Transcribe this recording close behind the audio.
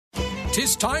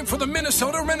'Tis time for the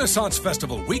Minnesota Renaissance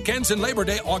Festival. Weekends in Labor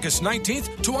Day, August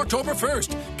 19th to October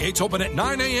 1st. Gates open at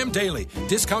 9 a.m. daily.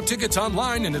 Discount tickets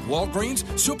online and at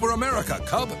Walgreens, Super America,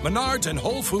 Cub, Menards, and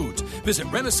Whole Foods. Visit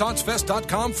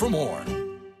RenaissanceFest.com for more.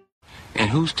 And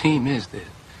whose team is this?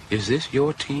 Is this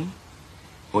your team?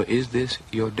 Or is this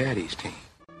your daddy's team?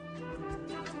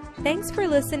 Thanks for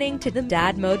listening to the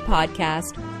Dad Mode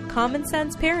Podcast, Common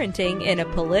Sense Parenting in a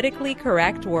Politically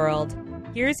Correct World.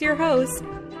 Here's your host,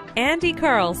 Andy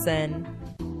Carlson.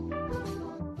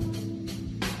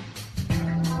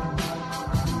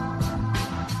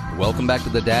 Welcome back to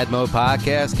the Dad Mode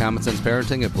Podcast, Common Sense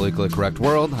Parenting in a Politically Correct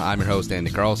World. I'm your host,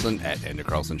 Andy Carlson, at Andy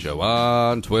Carlson Show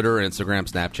on Twitter, Instagram,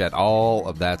 Snapchat, all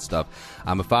of that stuff.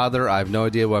 I'm a father. I have no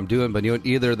idea what I'm doing, but you ain't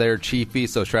either there, Chiefy,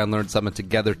 so try and learn something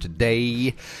together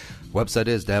today. Website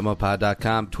is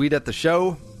dadmodepod.com. Tweet at the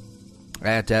show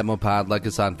at dadmodepod. Like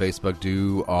us on Facebook.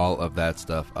 Do all of that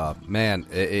stuff up. Man,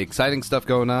 exciting stuff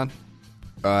going on.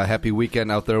 Happy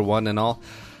weekend out there, one and all.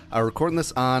 I'm recording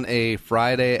this on a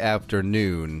Friday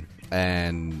afternoon,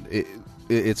 and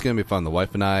it's going to be fun. The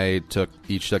wife and I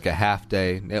each took a half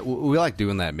day. We like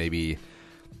doing that maybe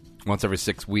once every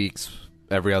 6 weeks,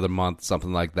 every other month,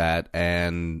 something like that.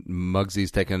 And Mugsy's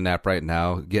taking a nap right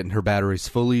now, getting her batteries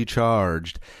fully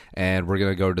charged. And we're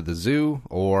going to go to the zoo,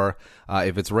 or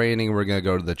if it's raining, we're going to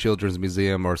go to the Children's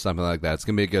Museum or something like that. It's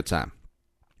going to be a good time.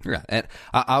 Yeah, and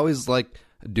I always like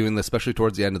doing this, especially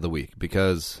towards the end of the week,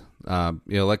 because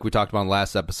like we talked about in the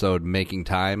last episode, making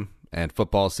time and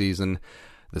football season,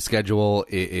 the schedule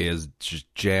is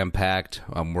just jam-packed.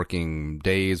 I'm working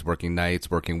days, working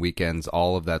nights, working weekends,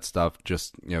 all of that stuff,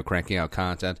 just, cranking out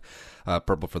content.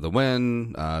 Purple for the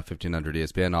Win, 1500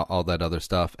 ESPN, all that other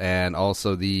stuff. And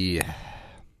also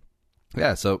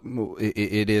so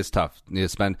it is tough. You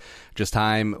spend just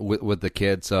time with the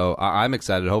kids. So I'm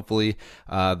excited. Hopefully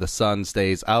the sun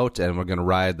stays out and we're going to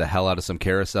ride the hell out of some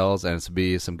carousels and it's going to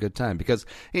be some good time. Because,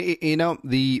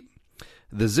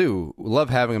 the zoo, we love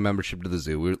having a membership to the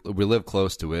zoo. We live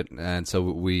close to it, and so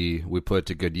we put it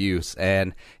to good use.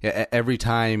 And every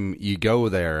time you go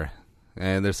there,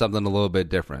 and there's something a little bit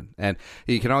different. And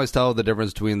you can always tell the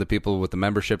difference between the people with the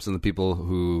memberships and the people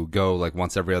who go like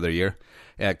once every other year.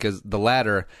 Yeah, because the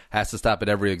latter has to stop at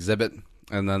every exhibit,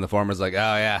 and then the former's like,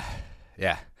 oh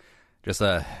yeah, just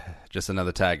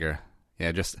another tiger.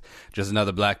 Yeah, just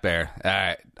another black bear. All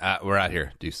right, we're out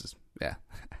here. Deuces. Yeah.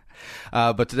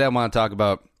 But today I want to talk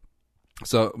about,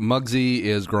 so Mugsy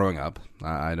is growing up.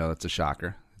 I know that's a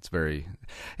shocker. It's very,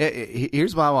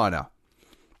 here's what I want to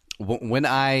know. When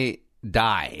I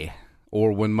die,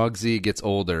 or when Mugsy gets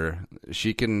older,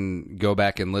 she can go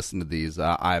back and listen to these.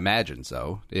 I imagine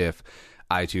so, if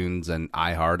iTunes and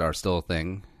iHeart are still a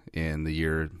thing in the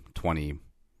year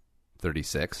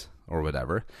 2036 or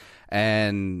whatever.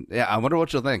 And yeah, I wonder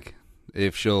what she'll think.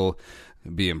 If she'll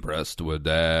be impressed with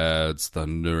Dad's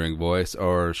thundering voice,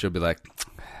 or she'll be like,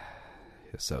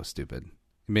 you're so stupid.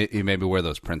 You made me wear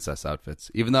those princess outfits,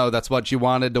 even though that's what she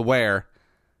wanted to wear.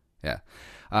 Yeah.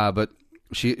 But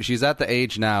she's at the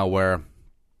age now where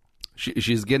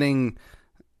she's getting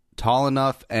tall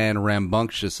enough and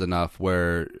rambunctious enough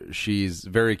where she's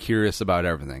very curious about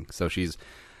everything. So she's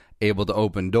able to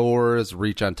open doors,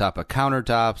 reach on top of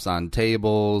countertops, on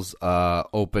tables,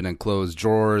 open and close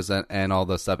drawers, and all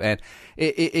this stuff. And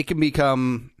it can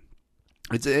become,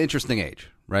 it's an interesting age,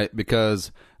 right?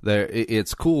 Because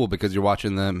it's cool because you're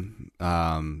watching them,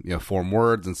 form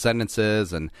words and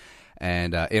sentences and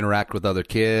interact with other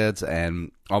kids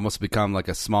and almost become like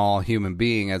a small human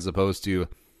being as opposed to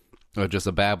just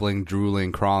a babbling,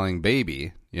 drooling, crawling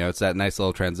baby. It's that nice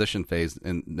little transition phase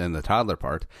in the toddler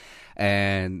part.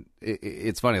 And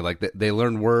it's funny, like they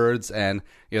learn words and,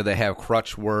 they have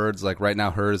crutch words. Like right now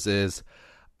hers is,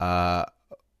 oh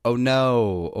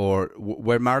no, or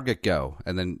where'd Margaret go?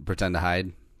 And then pretend to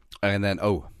hide. And then,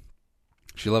 oh,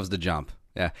 she loves to jump.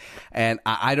 Yeah. And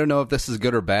I don't know if this is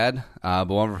good or bad, but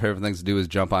one of her favorite things to do is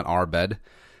jump on our bed.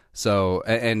 So,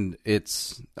 and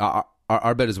it's,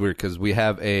 our bed is weird because we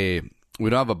don't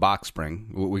have a box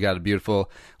spring. We got a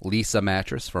beautiful Lisa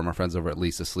mattress from our friends over at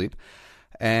Lisa Sleep.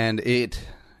 And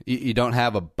you don't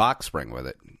have a box spring with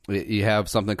it. You have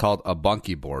something called a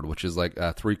bunkie board, which is like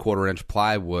a 3/4 inch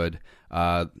plywood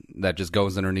that just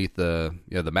goes underneath the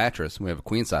mattress. We have a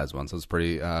queen size one, so it's a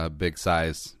pretty big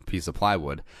size piece of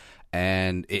plywood,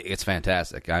 and it's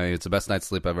fantastic. I mean, it's the best night's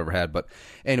sleep I've ever had. But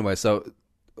anyway, so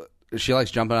she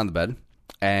likes jumping on the bed,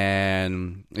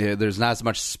 and there's not as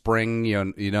much spring.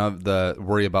 You don't have the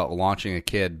worry about launching a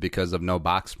kid because of no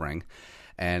box spring.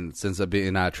 And since it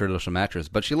being not a traditional mattress,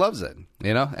 but she loves it,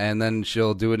 and then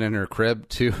she'll do it in her crib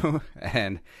too.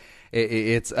 And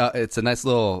it's a nice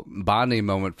little bonding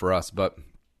moment for us. But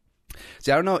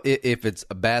see, I don't know if it's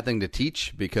a bad thing to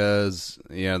teach, because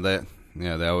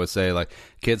they always say like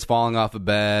kids falling off of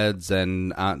beds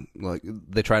and like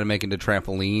they try to make it into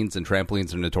trampolines, and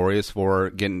trampolines are notorious for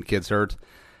getting kids hurt.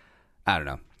 I don't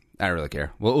know. I don't really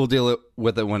care. We'll deal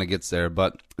with it when it gets there.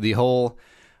 But the whole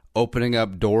opening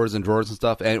up doors and drawers and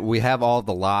stuff, and we have all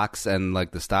the locks and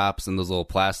like the stops and those little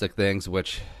plastic things,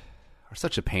 which are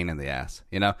such a pain in the ass.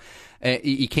 And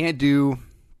you can't do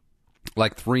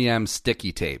like 3M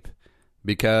sticky tape,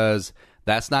 because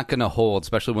that's not going to hold,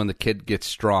 especially when the kid gets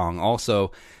strong.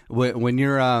 Also, when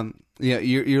you're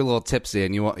you're a little tipsy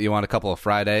and you want a couple of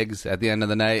fried eggs at the end of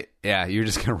the night, yeah, you're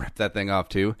just going to rip that thing off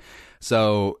too.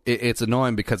 So it's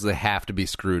annoying because they have to be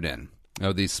screwed in.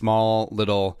 These small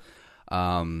little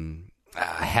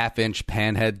half-inch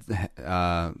panhead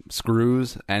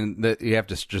screws, and you have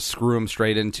to just screw them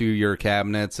straight into your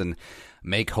cabinets and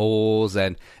make holes.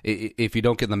 And if you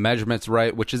don't get the measurements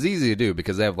right, which is easy to do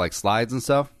because they have like slides and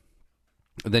stuff,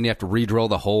 then you have to re-drill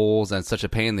the holes, and it's such a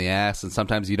pain in the ass, and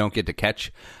sometimes you don't get to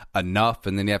catch enough,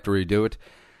 and then you have to redo it.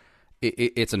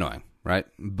 It's annoying, right?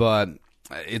 But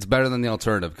it's better than the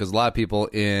alternative, because a lot of people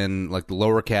in like the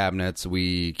lower cabinets,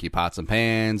 we keep pots and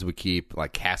pans, we keep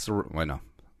like casserole. Wait, no.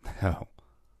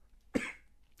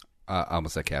 I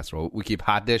almost said casserole. We keep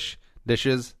hot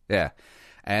dishes. Yeah.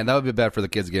 And that would be bad for the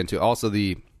kids to get into. Also,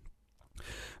 the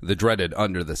dreaded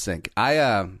under the sink.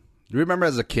 Do you remember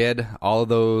as a kid all of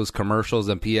those commercials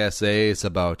and PSAs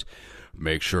about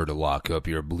make sure to lock up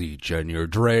your bleach and your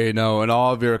Drano and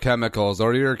all of your chemicals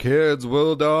or your kids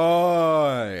will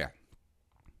die?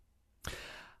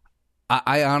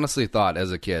 I honestly thought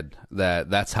as a kid that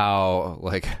that's how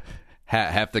like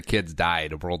half the kids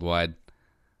died worldwide.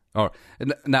 Or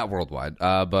not worldwide,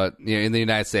 but in the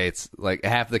United States, like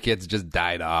half the kids just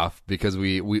died off because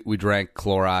we drank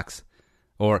Clorox,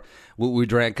 or we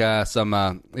drank some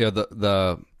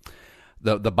the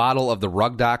bottle of the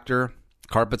Rug Doctor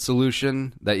carpet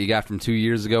solution that you got from 2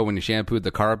 years ago when you shampooed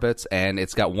the carpets, and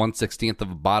it's got 1/16 of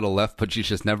a bottle left, but you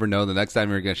just never know the next time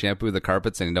you're going to shampoo the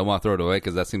carpets, and you don't want to throw it away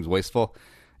because that seems wasteful.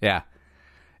 Yeah,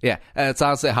 it's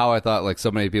honestly how I thought like so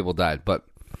many people died, but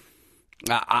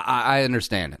I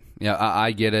understand it.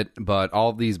 I get it, but all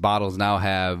of these bottles now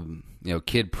have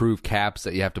kid-proof caps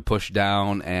that you have to push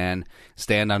down and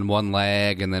stand on one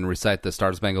leg and then recite the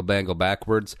Star Spangled Bangle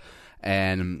backwards,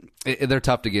 and they're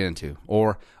tough to get into.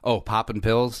 Or popping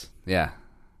pills, yeah.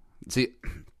 See,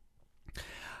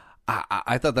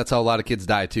 I thought that's how a lot of kids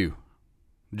die too.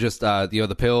 Just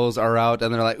the pills are out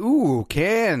and they're like, ooh,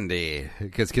 candy,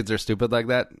 because kids are stupid like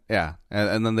that. Yeah,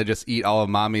 and then they just eat all of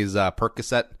mommy's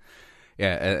Percocet.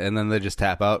 Yeah, and then they just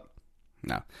tap out.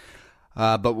 No.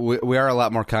 But we are a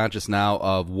lot more conscious now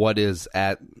of what is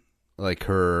at like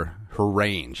her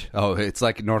range. Oh, it's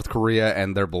like North Korea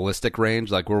and their ballistic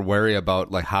range. Like we're wary about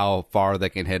like how far they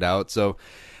can hit out. So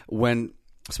when,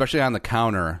 especially on the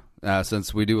counter,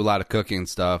 since we do a lot of cooking and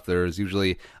stuff, there's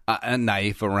usually a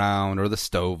knife around, or the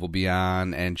stove will be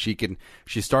on, and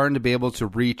she's starting to be able to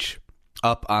reach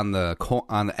up on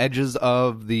the edges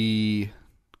of the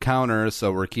counter,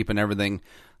 so we're keeping everything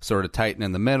sort of tight and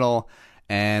in the middle,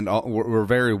 and we're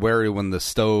very wary when the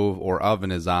stove or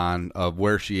oven is on of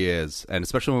where she is, and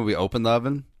especially when we open the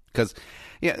oven, because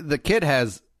the kid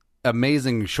has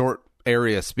amazing short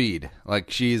area speed.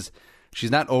 Like she's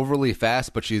not overly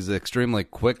fast, but she's extremely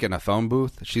quick in a phone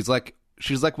booth. She's like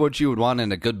what you would want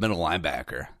in a good middle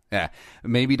linebacker. Yeah,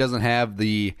 maybe doesn't have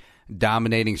the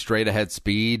dominating straight ahead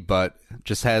speed, but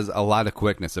just has a lot of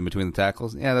quickness in between the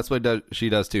tackles. Yeah, that's what she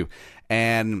does too.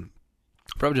 And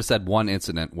probably just had one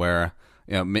incident where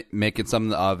making something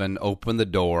in the oven, open the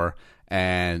door,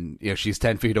 and she's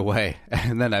 10 feet away,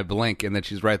 and then I blink, and then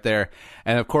she's right there.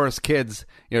 And of course, kids,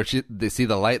 they see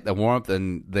the light, the warmth,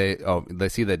 and they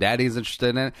see that daddy's interested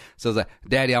in it. So it's like,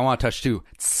 Daddy, I want to touch too.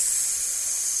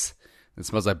 Tss. It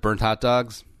smells like burnt hot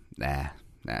dogs. Nah.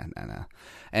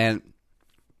 And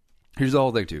here's the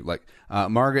whole thing too. Like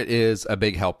Margaret is a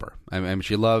big helper. I mean,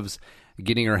 she loves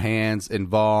getting her hands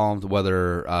involved,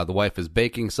 whether the wife is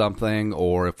baking something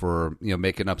or if we're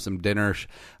making up some dinner.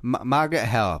 Margaret,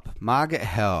 help.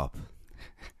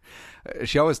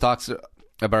 She always talks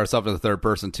about herself in the third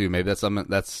person too. Maybe that's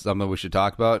something we should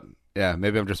talk about. Yeah,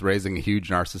 maybe I'm just raising a huge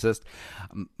narcissist.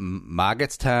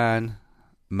 Margaret's turn.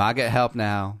 Margaret, help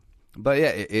now. But yeah,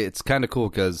 it's kind of cool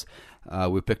because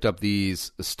we picked up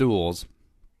these stools.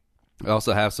 We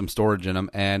also have some storage in them,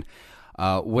 and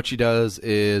what she does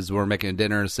is we're making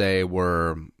dinner, say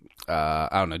we're,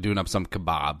 doing up some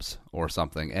kebabs or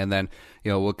something. And then,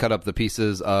 we'll cut up the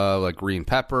pieces of like green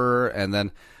pepper, and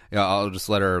then, I'll just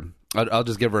let her I'll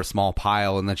just give her a small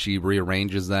pile, and then she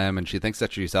rearranges them, and she thinks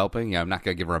that she's helping. Yeah, I'm not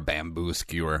going to give her a bamboo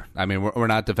skewer. I mean, we're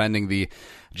not defending the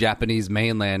Japanese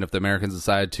mainland if the Americans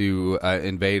decide to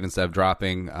invade instead of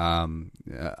dropping on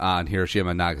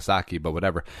Hiroshima and Nagasaki, but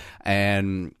whatever.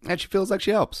 And she feels like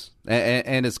she helps,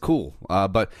 and it's cool.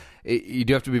 But you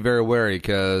do have to be very wary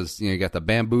because you got the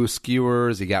bamboo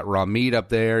skewers, you got raw meat up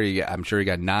there, I'm sure you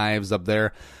got knives up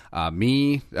there. You're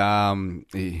going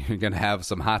to have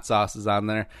some hot sauces on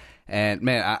there. And,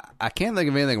 man, I can't think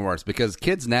of anything worse because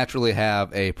kids naturally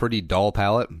have a pretty dull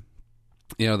palate.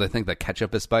 They think that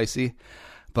ketchup is spicy.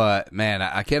 But, man,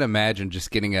 I can't imagine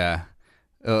just getting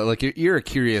you're a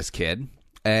curious kid,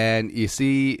 and you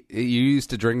used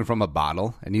to drinking from a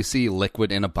bottle, and you see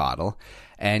liquid in a bottle,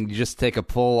 and you just take a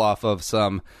pull off of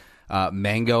some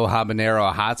mango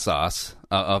habanero hot sauce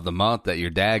of the month that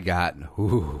your dad got.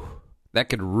 Ooh, that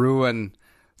could ruin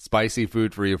spicy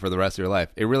food for you for the rest of your life.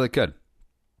 It really could.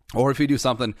 Or if you do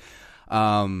something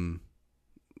like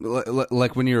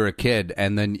when you were a kid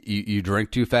and then you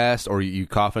drink too fast or you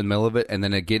cough in the middle of it and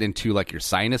then it get into like your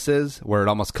sinuses where it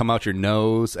almost come out your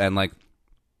nose and like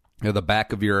the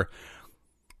back of your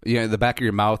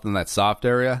mouth and that soft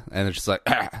area, and it's just like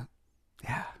yeah,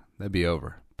 that'd be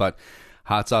over. But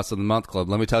Hot Sauce of the Month Club,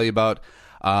 let me tell you about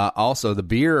also the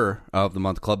Beer of the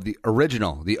Month Club, the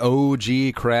original, the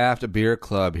OG Craft Beer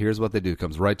Club. Here's what they do. It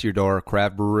comes right to your door.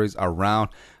 Craft breweries around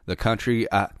the country.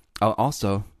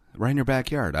 Also, right in your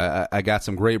backyard. I got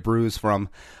some great brews from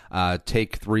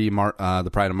Take 3, the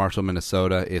Pride of Marshall,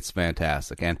 Minnesota. It's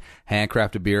fantastic. And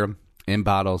handcrafted beer in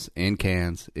bottles, in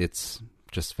cans. It's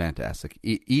just fantastic.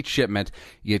 Each shipment,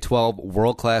 you get 12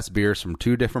 world-class beers from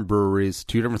 2 different breweries,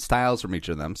 2 different styles from each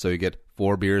of them. So you get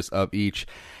 4 beers of each.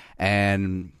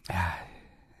 And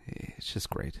it's just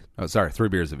great. Oh, sorry, 3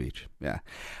 beers of each. Yeah.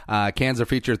 Cans are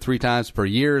featured 3 times per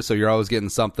year, so you're always getting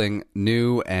something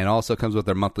new, and also comes with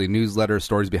their monthly newsletter,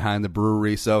 stories behind the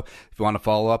brewery. So if you want to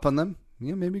follow up on them,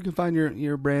 maybe you can find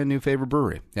your brand new favorite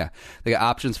brewery. Yeah. They got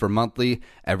options for monthly,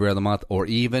 every other month, or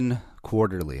even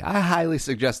quarterly. I highly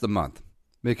suggest the month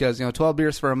because, 12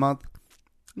 beers for a month,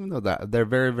 they're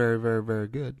very, very, very, very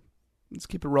good. Let's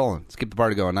keep it rolling. Let's keep the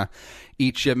party going.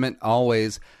 Each shipment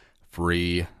always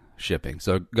free shipping.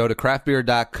 So go to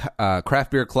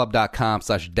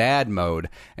craftbeerclub.com/dadmode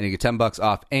and you get $10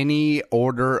 off any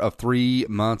order of 3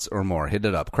 months or more. Hit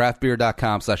it up.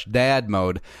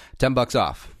 craftbeer.com/dadmode. $10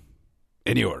 off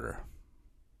any order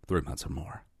 3 months or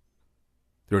more.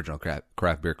 The original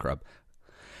Craft Beer Club.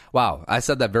 Wow, I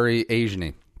said that very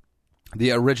Asian-y.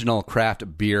 The original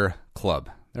Craft Beer Club.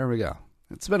 There we go.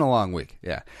 It's been a long week,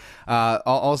 yeah.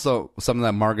 Also, something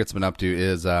that Margaret's been up to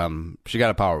is she got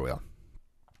a Power Wheel.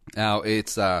 Now,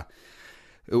 it's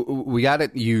we got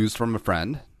it used from a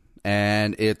friend,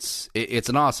 and it's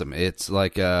an awesome. It's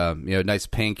like a nice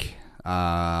pink,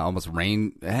 almost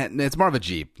rain. It's more of a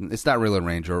Jeep. It's not really a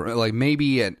Ranger, like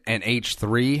maybe an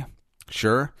H3,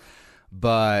 sure,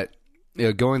 but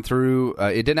going through,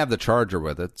 it didn't have the charger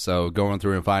with it, so going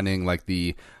through and finding like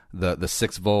the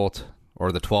 6-volt. Or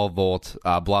the 12-volt,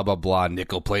 blah, blah, blah,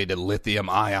 nickel-plated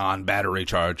lithium-ion battery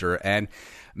charger. And,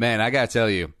 man, I got to tell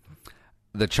you,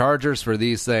 the chargers for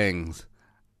these things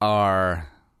are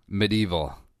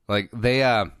medieval. Like, they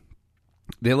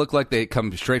look like they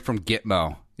come straight from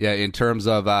Gitmo. Yeah, in terms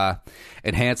of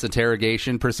enhanced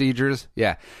interrogation procedures.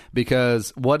 Yeah,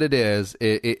 because what it is,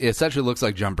 it essentially looks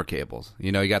like jumper cables.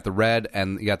 You got the red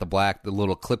and you got the black, the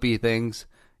little clippy things.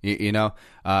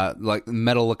 Like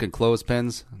metal-looking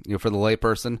clothespins, for the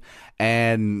layperson,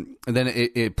 and then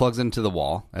it plugs into the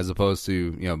wall as opposed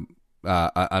to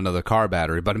another car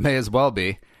battery. But it may as well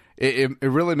be. It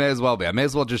really may as well be. I may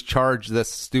as well just charge this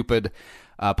stupid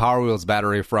Power Wheels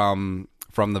battery from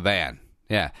the van.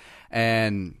 Yeah,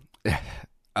 and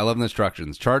I love the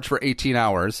instructions. Charge for 18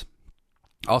 hours.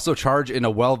 Also charge in a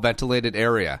well-ventilated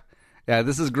area. Yeah,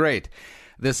 this is great.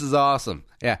 This is awesome.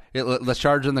 Yeah, let's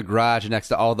charge in the garage next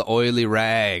to all the oily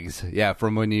rags. Yeah,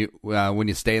 from when you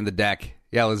stay in the deck.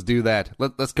 Yeah, let's do that.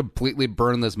 Let's completely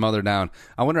burn this mother down.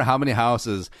 I wonder how many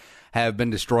houses have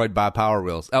been destroyed by Power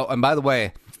Wheels. Oh, and by the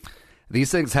way, these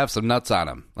things have some nuts on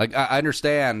them. Like I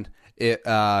understand it.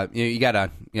 You got a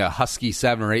husky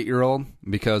 7 or 8-year-old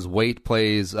because weight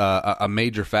plays a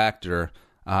major factor.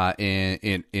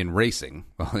 In racing,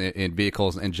 in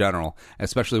vehicles in general,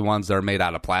 especially ones that are made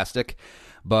out of plastic.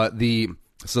 But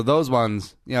so those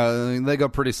ones, they go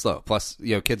pretty slow. Plus,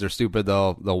 kids are stupid.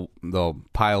 They'll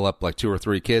pile up like 2 or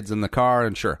 3 kids in the car,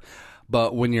 and sure.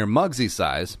 But when you're Mugsy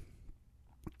size,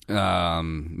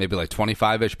 maybe like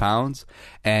 25-ish pounds,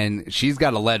 and she's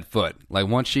got a lead foot. Like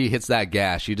once she hits that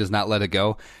gas, she does not let it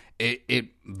go.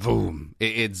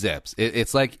 It zips.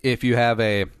 It's like if you have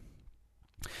a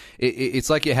it's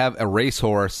like you have a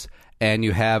racehorse and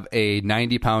you have a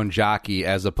 90-pound jockey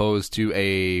as opposed to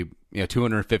a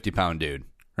 250-pound dude,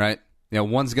 right?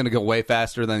 One's going to go way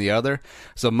faster than the other.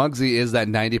 So Mugsy is that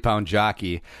 90-pound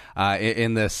jockey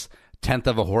in this tenth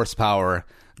of a horsepower,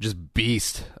 just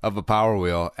beast of a Power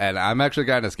Wheel, and I'm actually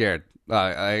kind of scared.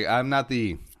 I'm not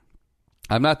the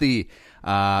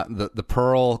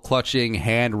pearl clutching,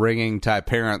 hand wringing type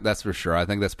parent, that's for sure. I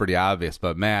think that's pretty obvious.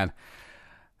 But man,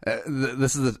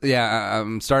 this is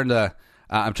I'm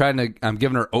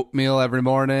giving her oatmeal every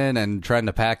morning and trying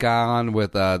to pack on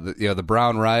with the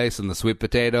brown rice and the sweet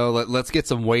potato. Let's get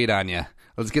some weight on you.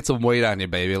 Let's get some weight on you,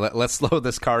 baby. Let's slow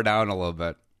this car down a little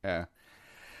bit. Yeah.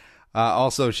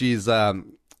 Also, she's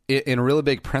in a really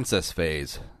big princess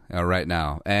phase right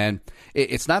now, and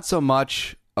it's not so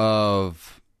much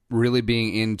of really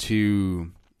being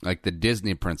into like the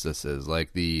Disney princesses,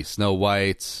 like the Snow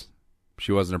Whites.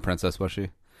 She wasn't a princess, was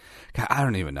she? God, I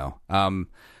don't even know.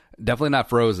 Definitely not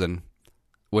Frozen,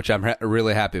 which I'm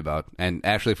really happy about. And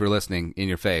Ashley, if you're listening, in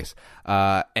your face.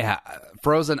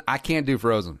 Frozen, I can't do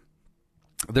Frozen.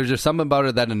 There's just something about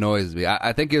it that annoys me.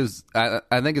 I think it's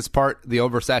part the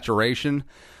oversaturation,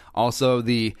 also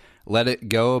the Let It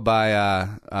Go by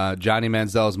Johnny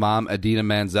Manziel's mom, Idina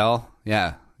Menzel.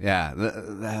 Yeah,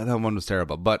 that one was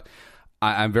terrible. But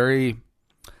I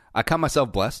count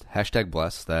myself blessed,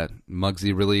 #blessed, that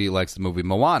Mugsy really likes the movie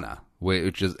Moana,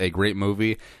 which is a great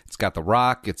movie. It's got The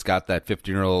Rock. It's got that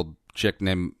 15-year-old chick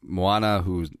named Moana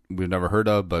who we've never heard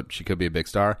of, but she could be a big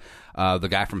star. The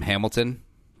guy from Hamilton,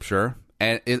 sure.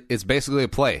 And it's basically a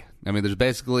play. I mean, there's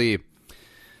basically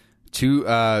two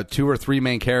or three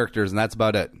main characters, and that's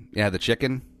about it. Yeah, the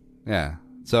chicken. Yeah.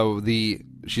 So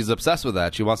she's obsessed with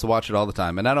that. She wants to watch it all the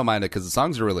time, and I don't mind it because the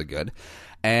songs are really good,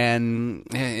 and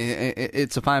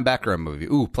it's a fine background movie.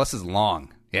 Ooh, plus it's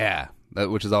long. Yeah,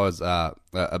 which is always a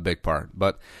big part.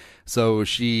 But so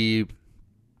she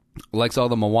likes all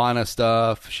the Moana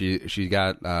stuff. She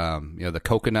got the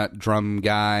coconut drum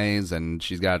guys, and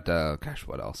she's got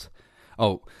what else?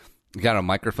 Oh, you got a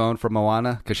microphone for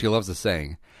Moana because she loves to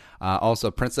sing. Also,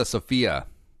 Princess Sophia.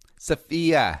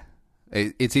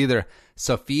 It's either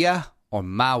Sophia or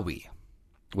Maui,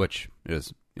 which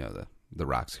is the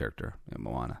Rock's character in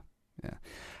Moana.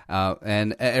 Yeah,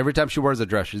 and every time she wears a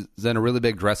dress, she's in a really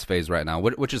big dress phase right now,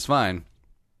 which is fine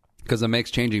because it makes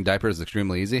changing diapers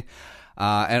extremely easy.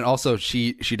 And also,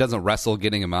 she doesn't wrestle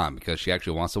getting them on because she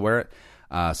actually wants to wear it.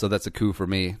 So that's a coup for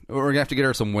me. We're gonna have to get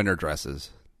her some winter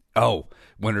dresses. Oh,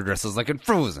 winter dresses like in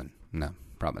Frozen. No,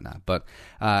 probably not. But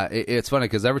it's funny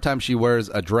because every time she wears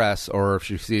a dress, or if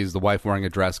she sees the wife wearing a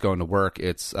dress going to work,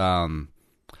 it's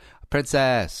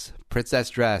princess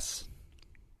dress.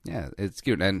 Yeah, it's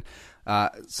cute. And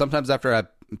sometimes after I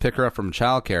pick her up from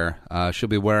childcare, she'll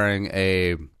be wearing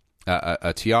a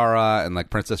tiara and like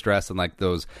princess dress and like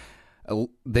those.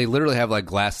 They literally have like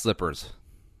glass slippers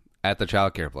at the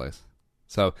childcare place.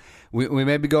 So we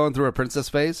may be going through a princess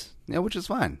phase, which is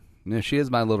fine. She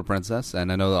is my little princess, and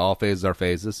I know that all phases are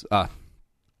phases.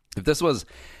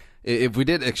 If we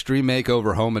did Extreme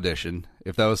Makeover Home Edition,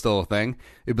 if that was still a thing,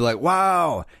 it'd be like,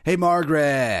 wow, hey,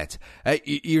 Margaret, hey,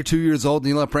 you're 2 years old and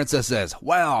you love princesses.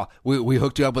 Wow, we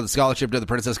hooked you up with a scholarship to the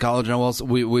Princess College, and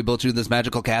we built you this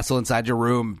magical castle inside your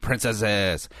room,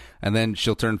 princesses. And then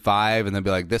she'll turn 5 and then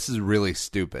be like, this is really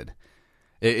stupid.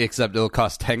 Except it'll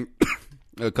cost 10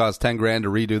 grand to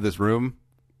redo this room.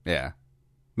 Yeah.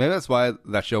 Maybe that's why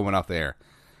that show went off the air.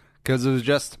 Because it was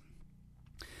just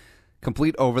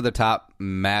complete over-the-top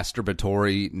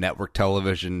masturbatory network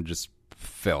television, just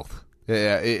filth.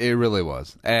 Yeah, it really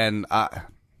was. And,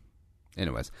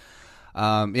 anyways.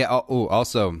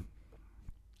 Also,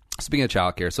 speaking of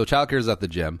childcare, so childcare is at the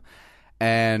gym.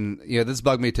 And, this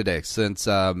bugged me today since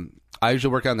I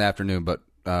usually work out in the afternoon, but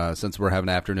since we're having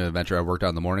an afternoon adventure, I worked out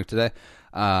in the morning today.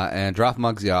 And dropped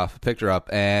Mugsy off, picked her up,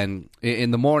 and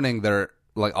in the morning, they're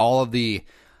like all of the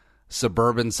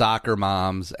Suburban Soccer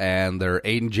Moms and their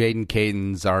Aiden, Jaden,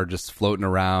 Cadens are just floating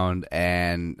around,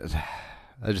 and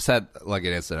I just had like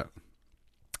an incident.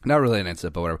 Not really an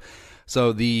incident, but whatever.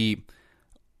 So the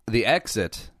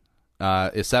exit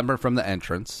is separate from the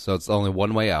entrance, so it's only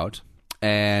one way out,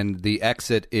 and the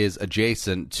exit is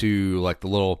adjacent to like the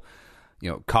little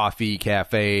coffee,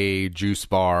 cafe, juice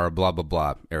bar, blah, blah,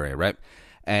 blah area, right?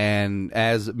 And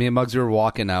as me and Mugsy were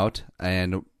walking out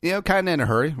and, kind of in a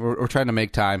hurry, we're trying to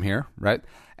make time here, right?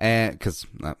 And because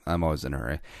I'm always in a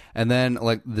hurry. And then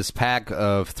like this pack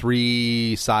of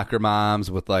 3 soccer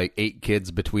moms with like 8 kids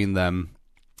between them,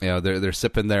 they're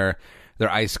sipping their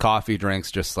iced coffee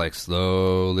drinks, just like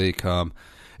slowly come.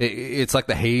 It's like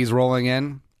the haze rolling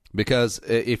in. Because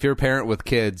if you're a parent with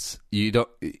kids, you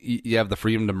have the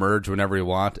freedom to merge whenever you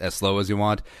want, as slow as you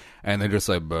want, and they're just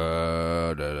like,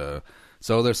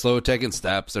 so they're slow taking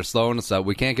steps. They're slowing us up.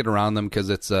 We can't get around them because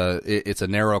it's a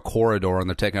narrow corridor, and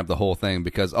they're taking up the whole thing.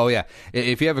 Because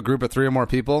if you have a group of 3 or more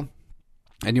people,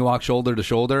 and you walk shoulder to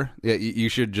shoulder, you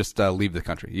should just leave the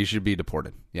country. You should be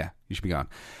deported. Yeah, you should be gone.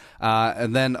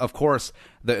 And then, of course,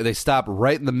 they stop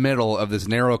right in the middle of this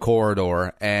narrow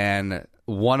corridor, and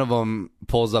one of them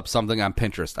pulls up something on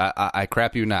Pinterest. I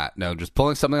crap you not. No, just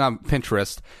pulling something on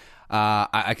Pinterest.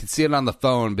 I could see it on the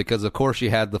phone because, of course, she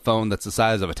had the phone that's the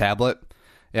size of a tablet.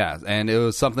 Yeah, and it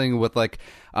was something with like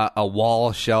a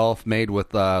wall shelf made with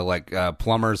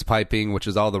plumber's piping, which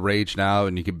is all the rage now,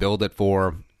 and you could build it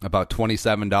for about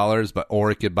 $27, or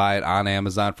you could buy it on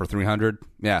Amazon for $300.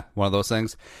 Yeah, one of those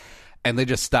things. And they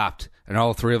just stopped, and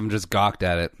all 3 of them just gawked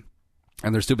at it.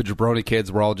 And their stupid jabroni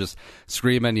kids were all just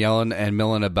screaming, yelling, and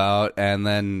milling about. And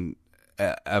then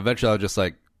eventually I was just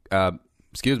like,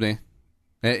 excuse me.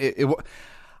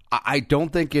 I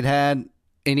don't think it had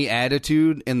any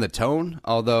attitude in the tone,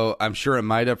 although I'm sure it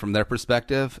might have from their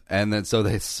perspective. And then so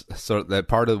that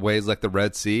part of the way is like the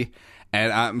Red Sea.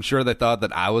 And I'm sure they thought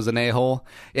that I was an a-hole.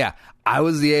 Yeah, I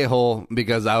was the a-hole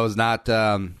because I was not...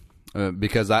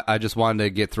 because I just wanted to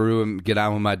get through and get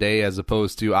on with my day, as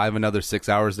opposed to I have another 6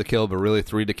 hours to kill, but really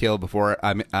 3 to kill before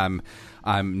I'm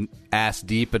ass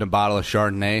deep in a bottle of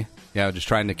Chardonnay. Yeah, just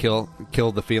trying to kill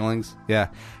the feelings. Yeah,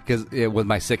 because with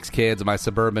my 6 kids and my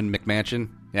suburban McMansion.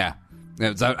 Yeah,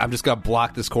 I'm just gonna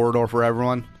block this corridor for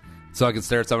everyone so I can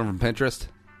stare at someone from Pinterest.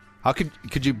 How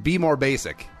could you be more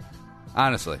basic?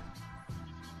 Honestly.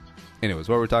 Anyways,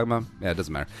 what were we talking about? Yeah, it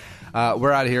doesn't matter.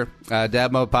 We're out of here.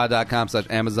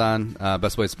 dadmodepod.com/Amazon.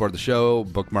 Best way to support the show.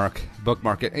 Bookmark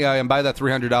it. Yeah, and buy that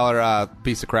 $300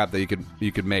 piece of crap that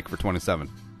you could make for $27.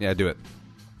 Yeah, do it.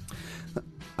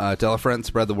 Tell a friend.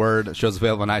 Spread the word. Show's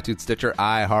available on iTunes, Stitcher,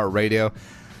 iHeartRadio.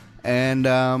 And,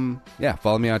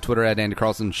 follow me on Twitter at Andy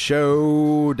Carlson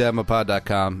Show.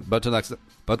 dadmodepod.com. But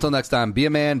until next time, be a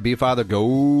man, be a father,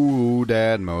 go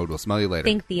dad mode. We'll smell you later.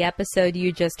 Think the episode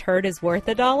you just heard is worth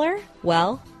 $1?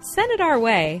 Well, send it our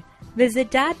way. Visit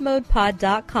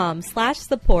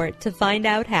dadmodepod.com/support to find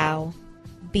out how.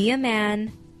 Be a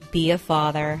man, be a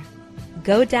father.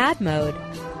 Go dad mode.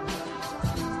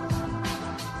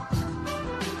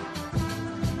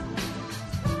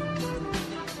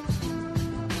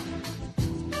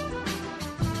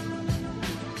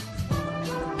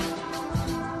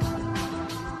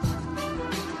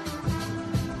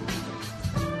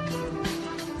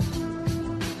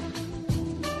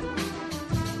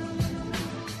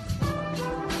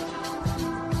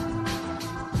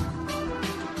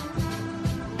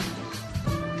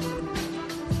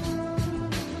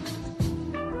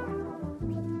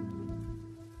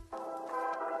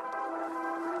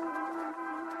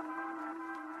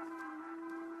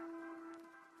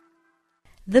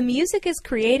 The music is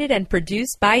created and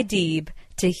produced by Deeb.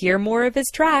 To hear more of his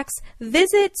tracks,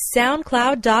 visit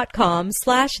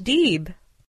soundcloud.com/Deeb.